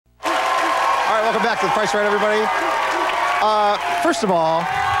right, welcome back to The Price Right, everybody. First of all,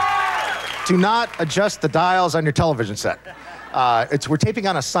 do not adjust the dials on your television set. We're taping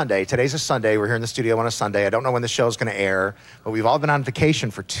on a Sunday. Today's a Sunday. We're here in the studio on a Sunday. I don't know when the show's going to air, but we've all been on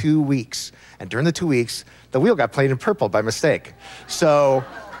vacation for 2 weeks. And during the 2 weeks, the wheel got painted purple by mistake. So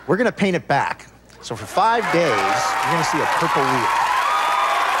we're going to paint it back. So for 5 days, you're going to see a purple wheel.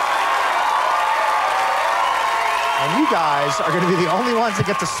 And you guys are going to be the only ones that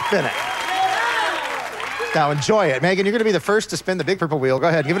get to spin it. Now enjoy it. Megan, you're going to be the first to spin the big purple wheel. Go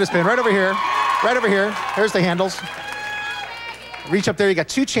ahead, give it a spin right over here. Right over here. Here's the handles. Reach up there. You got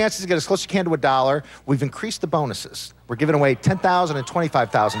 2 chances to get as close as you can to $1. We've increased the bonuses. We're giving away $10,000 and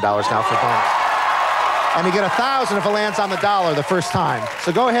 $25,000 now for bonus. And you get $1,000 if it lands on the dollar the first time.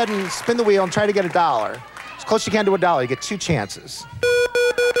 So go ahead and spin the wheel and try to get $1. As close as you can to $1. You get 2 chances.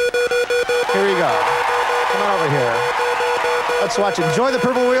 Here you go. Come on over here. Let's watch it. Enjoy the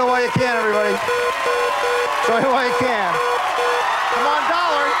purple wheel while you can, everybody. Enjoy it while you can. Come on,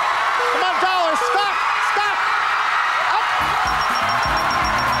 dollar. Come on, dollar. Stop. Stop. Up.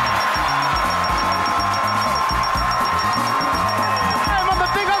 I'm on the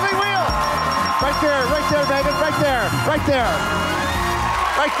big ugly wheel. Right there, Megan. Right there. Right there.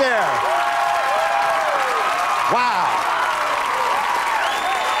 Right there. Wow.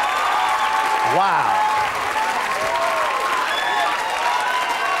 Wow.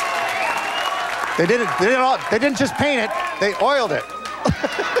 They didn't just paint it, they oiled it.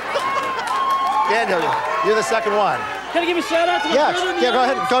 Daniel, you're the second one. Can I give a shout out to my brother? Yeah, go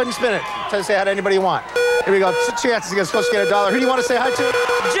ahead and spin it. Try to say hi to anybody you want. Here we go, 2 chances to get supposed to get $1. Who do you want to say hi to?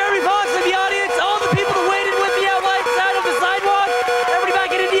 Jeremy Fox in the audience, all the people that waited with me outside of the sidewalk, everybody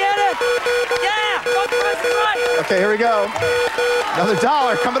back in Indiana. Yeah, fuck the rest of the right. Okay, here we go. Another $1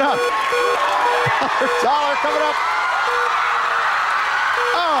 coming up. Another $1 coming up.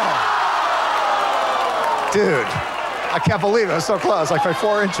 Oh. Dude, I can't believe it. It was so close, like by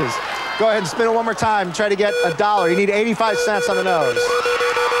 4 inches. Go ahead and spin it one more time. Try to get $1. You need 85 cents on the nose.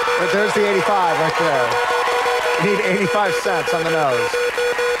 There's the 85 right there. You need 85 cents on the nose.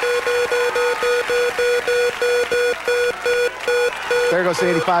 There goes the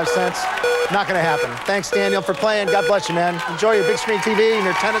 85 cents. Not going to happen. Thanks, Daniel, for playing. God bless you, man. Enjoy your big screen TV and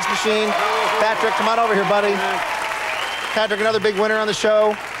your tennis machine. Patrick, come on over here, buddy. Patrick, another big winner on the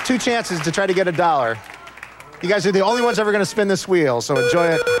show. 2 chances to try to get $1. You guys are the only ones ever going to spin this wheel, so enjoy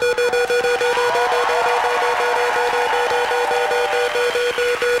it.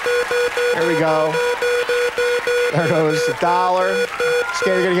 Here we go. There goes $1.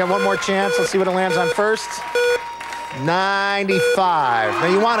 Scared you're going to get one more chance. Let's see what it lands on first. 95. Now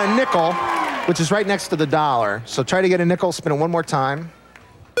you want a nickel, which is right next to the $1. So try to get a nickel. Spin it one more time.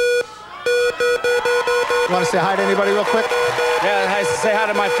 You want to say hi to anybody real quick? Yeah, I say hi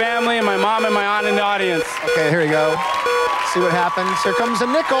to my family and my mom and my aunt in the audience. Okay, here we go. See what happens. Here comes a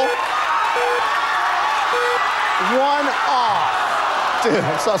nickel. 1 off. Dude,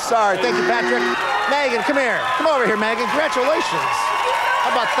 I'm so sorry. Thank you, Patrick. Megan, come here. Come over here, Megan. Congratulations.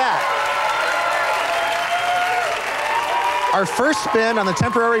 How about that? Our first spin on the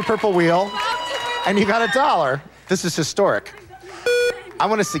temporary purple wheel, and you got $1. This is historic. I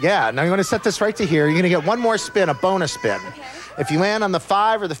want to see, yeah. Now you want to set this right to here. You're going to get one more spin, a bonus spin. If you land on the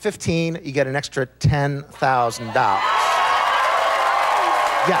 5 or the 15, you get an extra $10,000.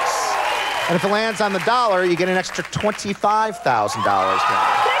 Yes. And if it lands on the $1, you get an extra $25,000. Can I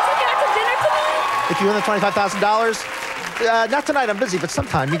take you out to dinner tonight? If you win the $25,000, not tonight, I'm busy, but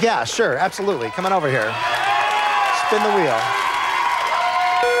sometime. Yeah, sure, absolutely. Come on over here. Spin the wheel.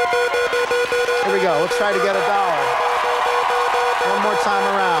 Here we go. Let's try to get $1. One more time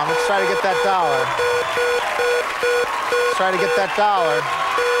around. Let's try to get that $1. Let's try to get that $1.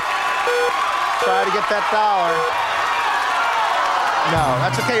 Try to get that $1. No,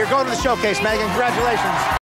 that's okay. You're going to the showcase, Megan. Congratulations.